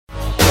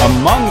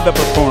among the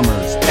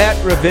performers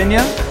at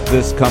Ravinia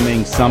this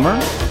coming summer.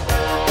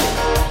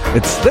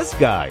 It's this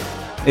guy.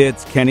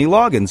 It's Kenny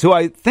Loggins, who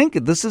I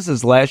think this is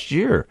his last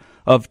year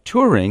of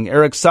touring.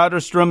 Eric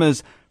Soderstrom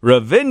is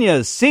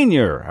Ravinia's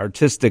senior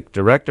artistic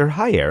director.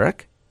 Hi,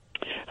 Eric.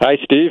 Hi,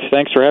 Steve.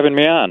 Thanks for having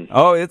me on.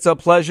 Oh, it's a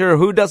pleasure.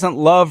 Who doesn't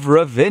love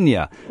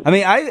Ravinia? I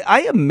mean,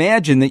 I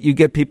imagine that you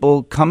get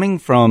people coming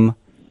from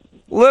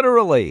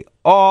literally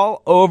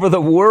all over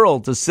the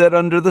world to sit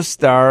under the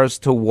stars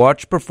to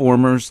watch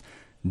performers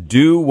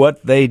do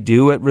what they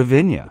do at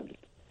Ravinia.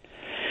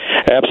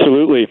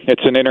 Absolutely.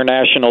 It's an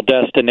international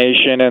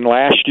destination, and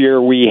last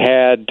year we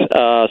had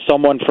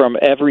someone from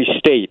every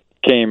state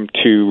came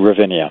to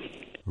Ravinia.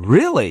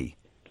 Really?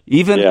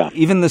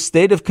 Even the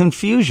state of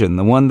confusion,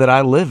 the one that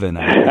I live in.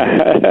 All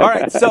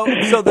right, so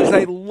there's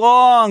a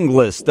long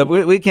list.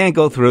 We can't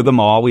go through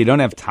them all. We don't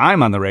have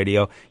time on the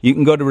radio. You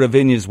can go to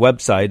Ravinia's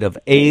website of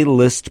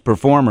A-list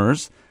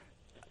performers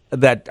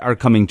that are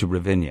coming to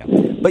Ravinia.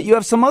 But you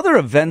have some other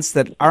events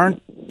that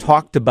aren't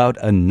talked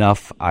about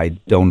enough, I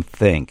don't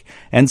think,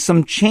 and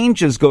some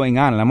changes going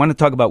on. And I want to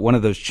talk about one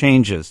of those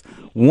changes.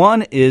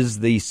 One is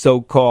the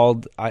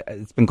so-called,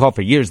 it's been called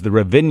for years, the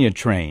Ravinia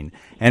train.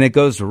 And it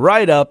goes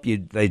right up,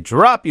 they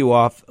drop you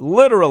off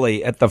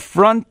literally at the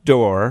front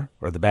door,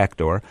 or the back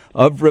door,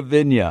 of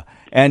Ravinia.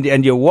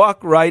 And you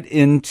walk right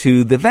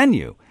into the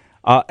venue.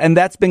 And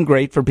that's been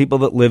great for people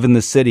that live in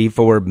the city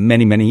for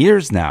many, many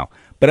years now.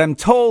 But I'm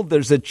told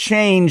there's a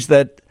change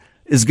that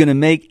is going to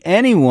make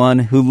anyone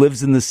who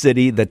lives in the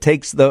city that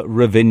takes the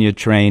Ravinia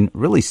train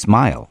really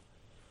smile.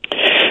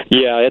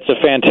 Yeah, it's a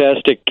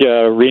fantastic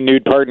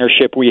renewed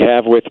partnership we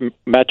have with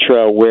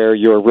Metro, where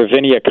your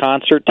Ravinia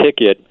concert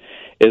ticket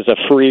is a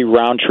free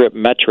round-trip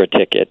Metro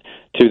ticket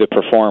to the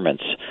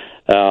performance.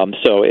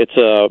 So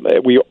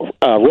we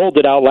rolled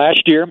it out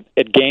last year.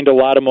 It gained a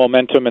lot of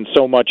momentum, and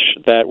so much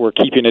that we're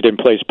keeping it in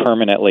place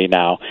permanently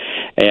now.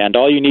 And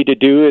all you need to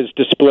do is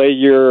display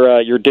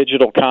your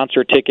digital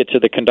concert ticket to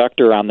the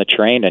conductor on the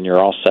train, and you're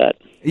all set.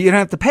 You don't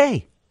have to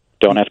pay.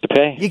 Don't have to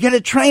pay. You get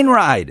a train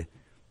ride.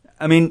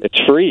 I mean,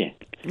 it's free.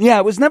 Yeah,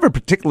 it was never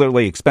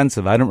particularly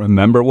expensive. I don't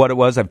remember what it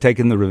was. I've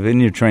taken the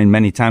Ravinia train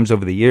many times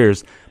over the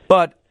years.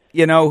 But,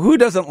 you know, who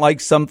doesn't like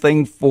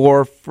something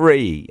for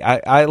free?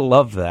 I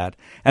love that.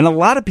 And a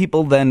lot of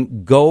people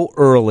then go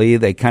early.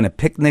 They kind of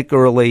picnic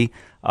early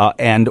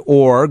and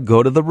or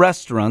go to the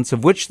restaurants,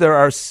 of which there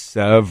are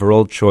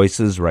several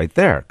choices right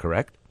there,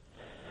 correct?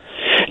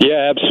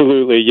 Yeah,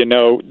 absolutely. You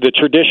know, the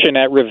tradition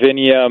at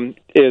Ravinia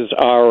is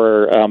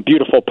our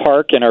beautiful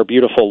park and our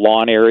beautiful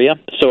lawn area.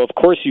 So, of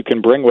course, you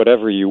can bring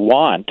whatever you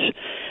want.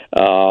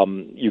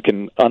 You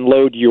can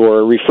unload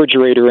your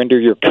refrigerator into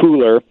your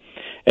cooler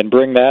and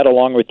bring that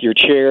along with your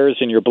chairs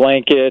and your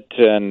blanket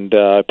and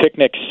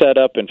picnic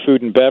setup and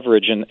food and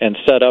beverage and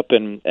set up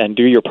and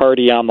do your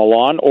party on the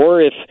lawn.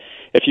 Or if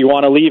you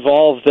want to leave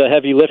all of the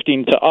heavy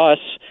lifting to us,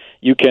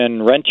 you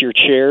can rent your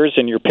chairs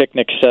and your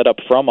picnic setup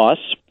from us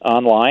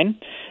online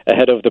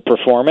ahead of the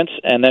performance.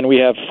 And then we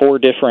have 4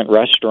 different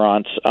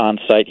restaurants on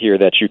site here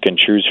that you can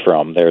choose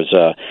from. There's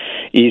a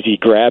easy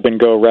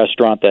grab-and-go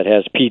restaurant that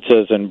has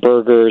pizzas and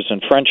burgers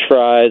and French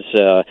fries.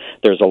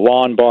 There's a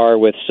lawn bar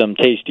with some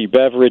tasty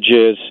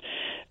beverages.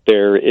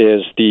 There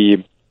is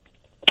the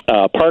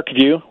Park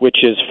View,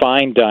 which is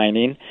fine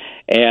dining.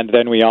 And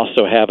then we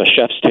also have a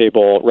chef's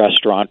table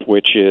restaurant,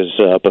 which is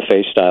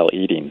buffet-style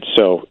eating.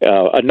 So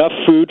enough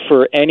food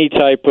for any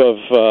type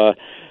of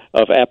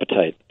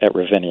appetite at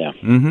Ravinia.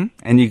 Mm-hmm.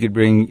 And you could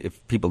bring,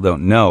 if people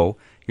don't know,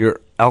 your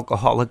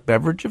alcoholic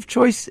beverage of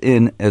choice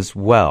in as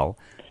well,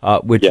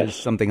 which is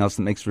something else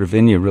that makes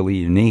Ravinia really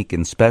unique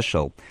and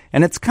special.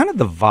 And it's kind of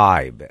the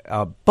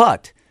vibe,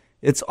 but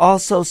it's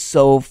also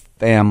so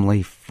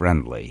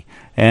family-friendly.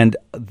 And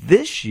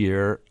this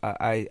year,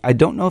 I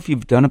don't know if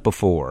you've done it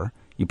before.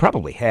 You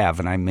probably have,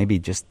 and I maybe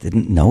just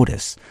didn't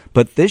notice.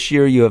 But this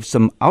year you have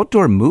some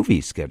outdoor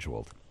movies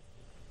scheduled.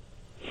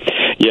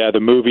 Yeah,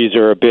 the movies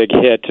are a big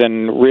hit,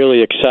 and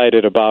really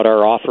excited about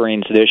our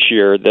offerings this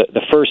year.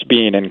 The first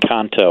being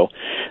Encanto.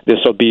 This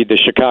will be the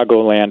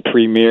Chicagoland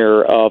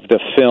premiere of the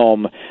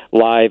film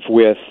live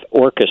with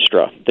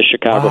orchestra. The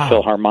Chicago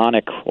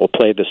Philharmonic will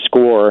play the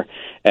score,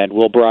 and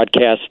we'll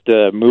broadcast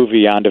the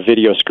movie onto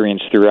video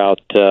screens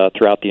throughout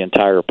the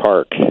entire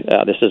park.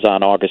 This is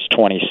on August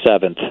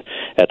 27th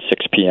at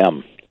 6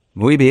 p.m.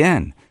 Muy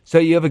bien. So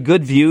you have a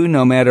good view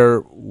no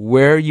matter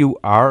where you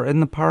are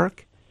in the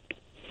park?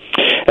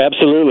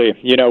 Absolutely.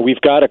 You know,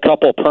 we've got a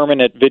couple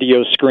permanent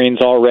video screens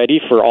already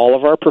for all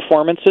of our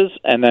performances,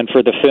 and then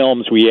for the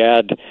films we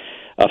add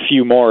a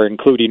few more,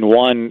 including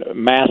one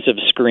massive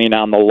screen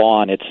on the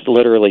lawn. It's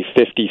literally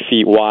 50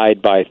 feet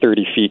wide by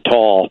 30 feet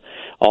tall,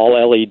 all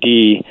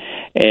LED,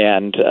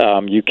 and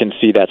you can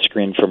see that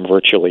screen from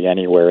virtually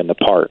anywhere in the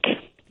park.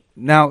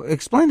 Now,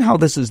 explain how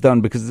this is done,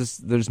 because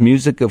there's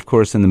music, of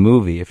course, in the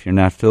movie. If you're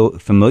not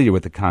familiar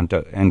with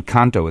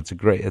Encanto,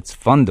 it's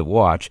fun to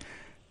watch.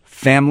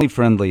 Family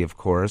friendly, of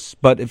course,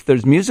 but if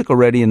there's music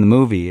already in the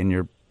movie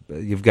and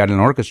you've got an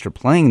orchestra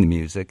playing the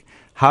music,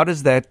 how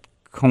does that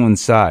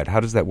coincide? How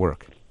does that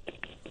work?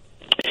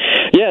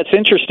 Yeah, it's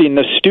interesting.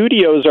 The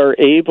studios are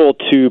able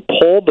to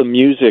pull the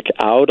music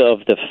out of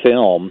the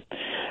film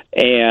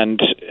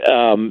and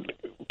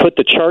put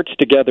the charts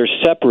together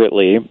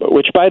separately,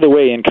 which, by the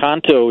way,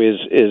 Encanto is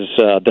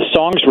the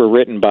songs were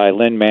written by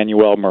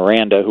Lin-Manuel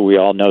Miranda, who we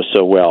all know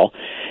so well.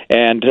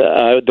 And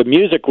the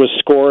music was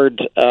scored,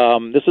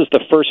 this is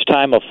the first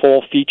time a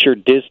full-feature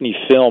Disney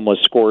film was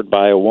scored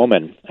by a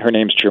woman. Her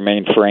name's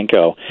Jermaine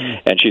Franco,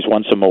 and she's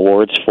won some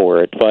awards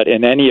for it. But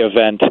in any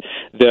event,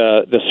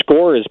 the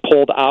score is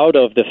pulled out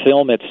of the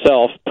film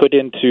itself, put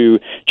into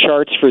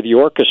charts for the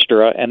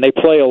orchestra, and they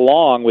play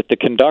along with the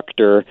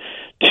conductor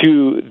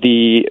to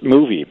the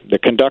movie. The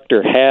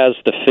conductor has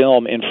the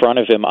film in front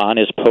of him on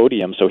his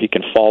podium so he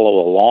can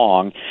follow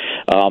along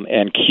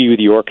and cue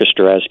the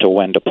orchestra as to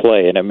when to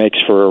play, and it makes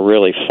for a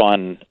really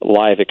fun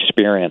live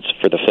experience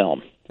for the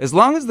film. As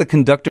long as the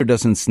conductor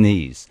doesn't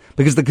sneeze,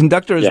 because the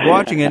conductor is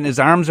watching it and his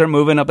arms are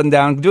moving up and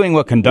down, doing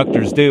what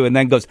conductors do, and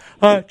then goes,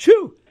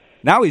 achoo!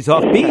 Now he's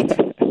off beat.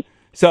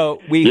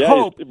 So we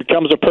hope... it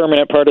becomes a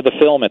permanent part of the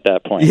film at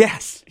that point.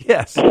 Yes.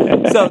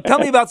 So tell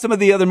me about some of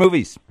the other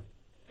movies.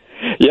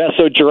 Yeah,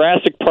 so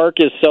Jurassic Park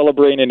is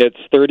celebrating its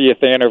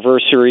 30th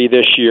anniversary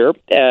this year,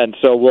 and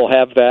so we'll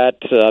have that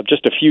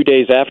just a few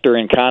days after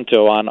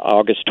Encanto on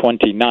August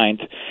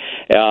 29th,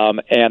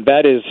 and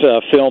that is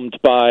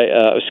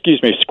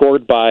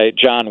scored by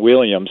John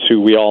Williams,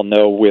 who we all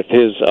know with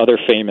his other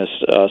famous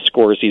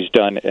scores he's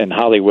done in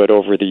Hollywood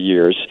over the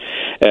years,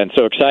 and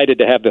so excited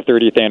to have the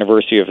 30th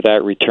anniversary of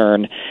that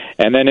return.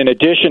 And then in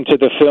addition to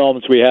the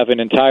films, we have an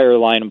entire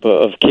lineup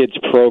of kids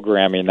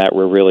programming that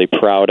we're really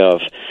proud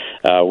of,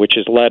 which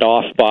is led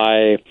off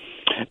by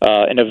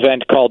an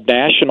event called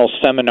National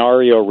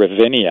Seminario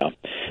Ravinia.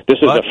 This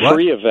is a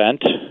free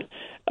event,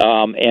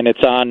 and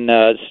it's on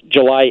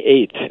July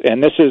 8th.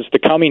 And this is the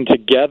coming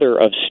together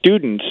of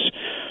students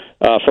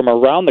from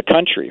around the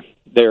country.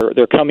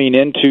 They're coming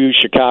into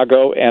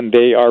Chicago, and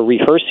they are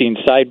rehearsing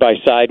side by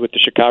side with the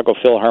Chicago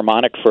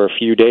Philharmonic for a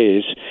few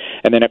days,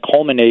 and then it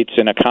culminates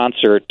in a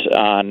concert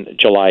on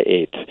July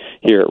 8th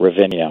here at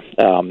Ravinia.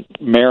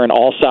 Maren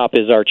Alsop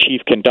is our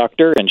chief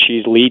conductor, and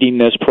she's leading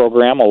this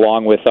program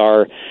along with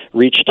our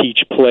Reach,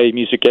 Teach, Play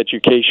music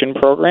education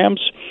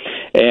programs.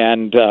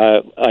 And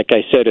like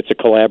I said, it's a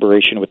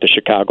collaboration with the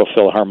Chicago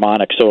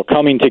Philharmonic. So a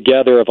coming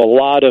together of a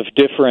lot of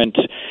different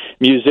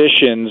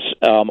musicians,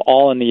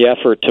 all in the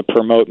effort to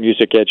promote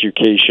music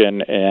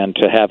education and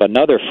to have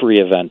another free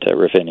event at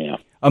Ravinia.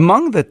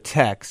 Among the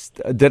text,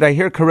 did I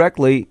hear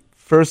correctly,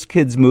 first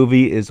kids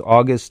movie is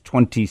August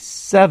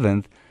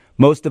 27th.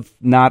 Most, if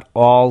not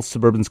all,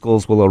 suburban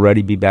schools will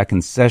already be back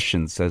in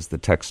session, says the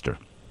texter.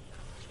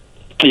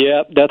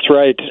 Yeah, that's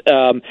right.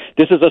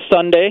 This is a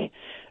Sunday.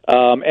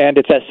 And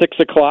it's at 6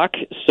 o'clock,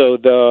 so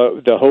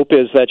the hope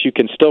is that you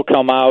can still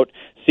come out,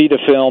 see the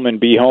film, and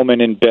be home and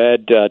in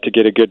bed to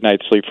get a good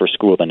night's sleep for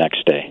school the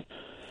next day.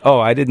 Oh,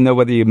 I didn't know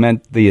whether you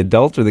meant the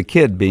adult or the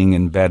kid being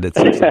in bed at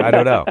 6. I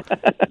don't know.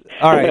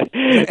 All right.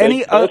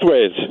 Any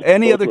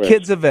other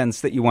kids' events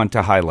that you want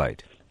to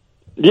highlight?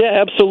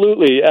 Yeah,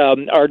 absolutely.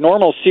 Our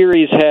normal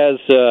series has,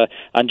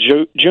 on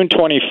June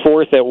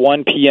 24th at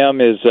 1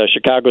 p.m. is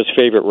Chicago's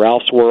favorite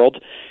Ralph's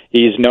World.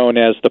 He's known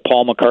as the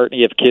Paul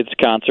McCartney of kids'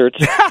 concerts,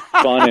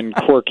 fun and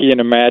quirky and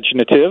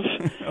imaginative.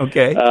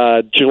 Okay.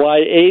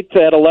 July 8th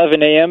at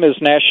 11 a.m. is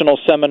National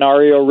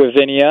Seminario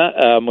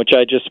Ravinia, which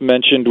I just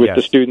mentioned with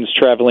the students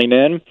traveling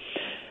in.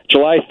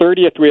 July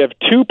 30th, we have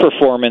 2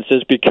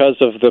 performances because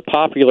of the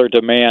popular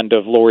demand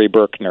of Laurie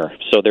Berkner.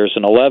 So there's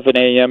an 11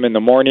 a.m. in the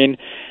morning,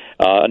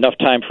 enough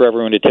time for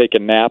everyone to take a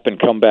nap and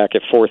come back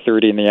at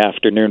 4:30 in the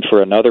afternoon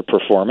for another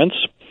performance.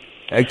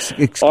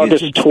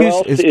 August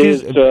 12th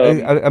is...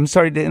 I'm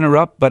sorry to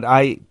interrupt, but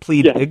I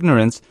plead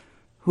ignorance.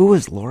 Who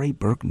is Laurie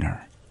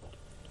Berkner?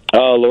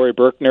 Laurie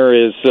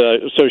Berkner is...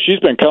 so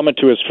she's been coming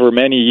to us for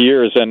many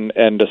years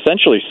and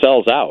essentially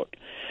sells out.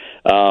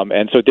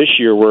 And so this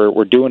year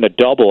we're doing a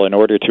double in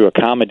order to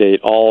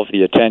accommodate all of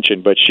the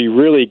attention. But she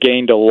really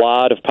gained a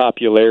lot of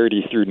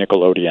popularity through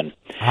Nickelodeon,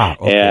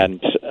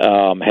 and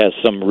has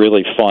some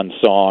really fun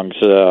songs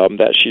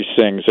that she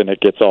sings, and it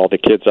gets all the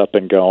kids up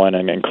and going,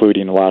 and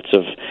including lots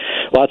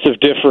of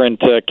different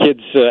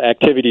kids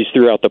activities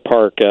throughout the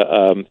park.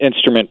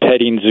 Instrument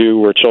petting zoo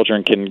where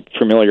children can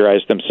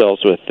familiarize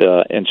themselves with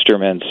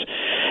instruments,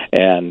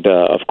 and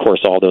of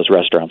course all those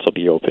restaurants will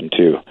be open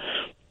too.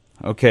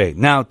 Okay,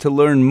 now to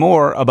learn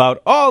more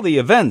about all the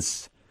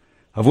events,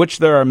 of which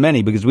there are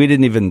many, because we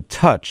didn't even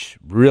touch,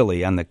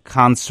 really, on the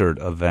concert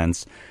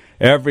events.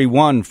 Every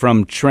one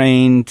from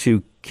Train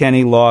to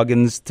Kenny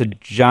Loggins to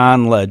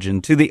John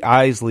Legend to the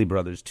Isley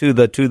Brothers to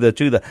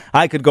the.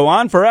 I could go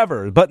on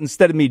forever, but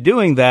instead of me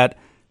doing that,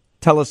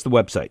 tell us the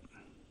website.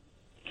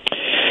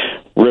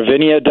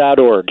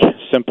 Ravinia.org,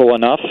 simple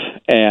enough.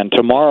 And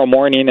tomorrow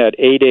morning at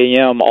 8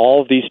 a.m.,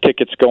 all of these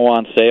tickets go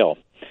on sale.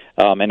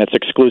 And it's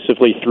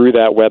exclusively through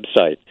that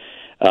website.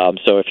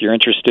 So if you're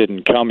interested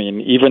in coming,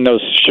 even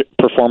those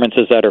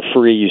performances that are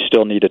free, you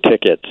still need a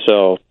ticket.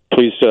 So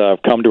please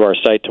come to our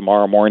site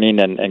tomorrow morning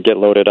and get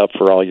loaded up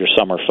for all your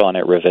summer fun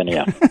at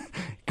Ravinia.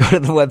 go to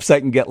the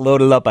website and get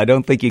loaded up. I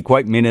don't think you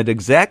quite mean it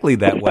exactly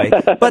that way.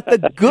 But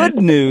the good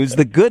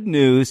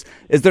news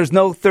is there's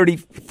no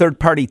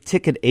third-party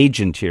ticket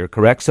agent here,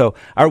 correct? So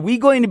are we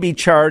going to be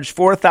charged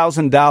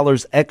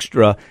 $4,000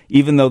 extra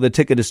even though the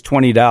ticket is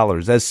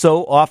 $20, as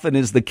so often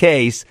is the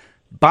case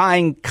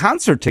buying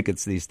concert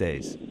tickets these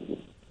days?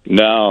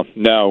 No.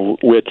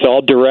 It's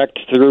all direct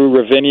through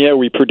Ravinia.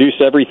 We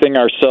produce everything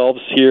ourselves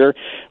here.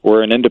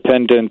 We're an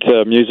independent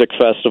music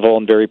festival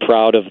and very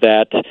proud of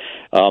that.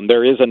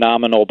 There is a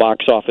nominal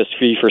box office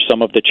fee for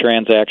some of the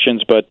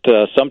transactions, but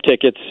some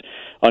tickets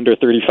under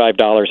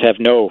 $35 have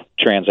no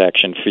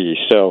transaction fee.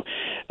 So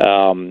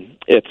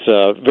it's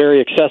a very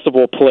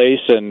accessible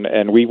place,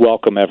 and we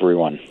welcome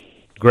everyone.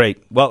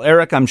 Great. Well,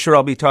 Eric, I'm sure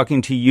I'll be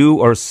talking to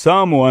you or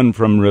someone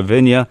from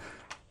Ravinia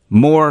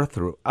more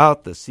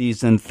throughout the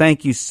season.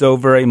 Thank you so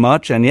very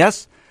much. And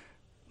yes,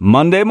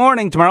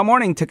 tomorrow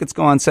morning, tickets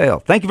go on sale.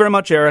 Thank you very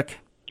much, Eric.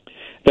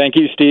 Thank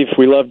you, Steve.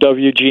 We love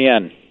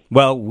WGN.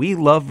 Well, we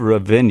love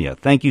Ravinia.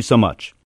 Thank you so much.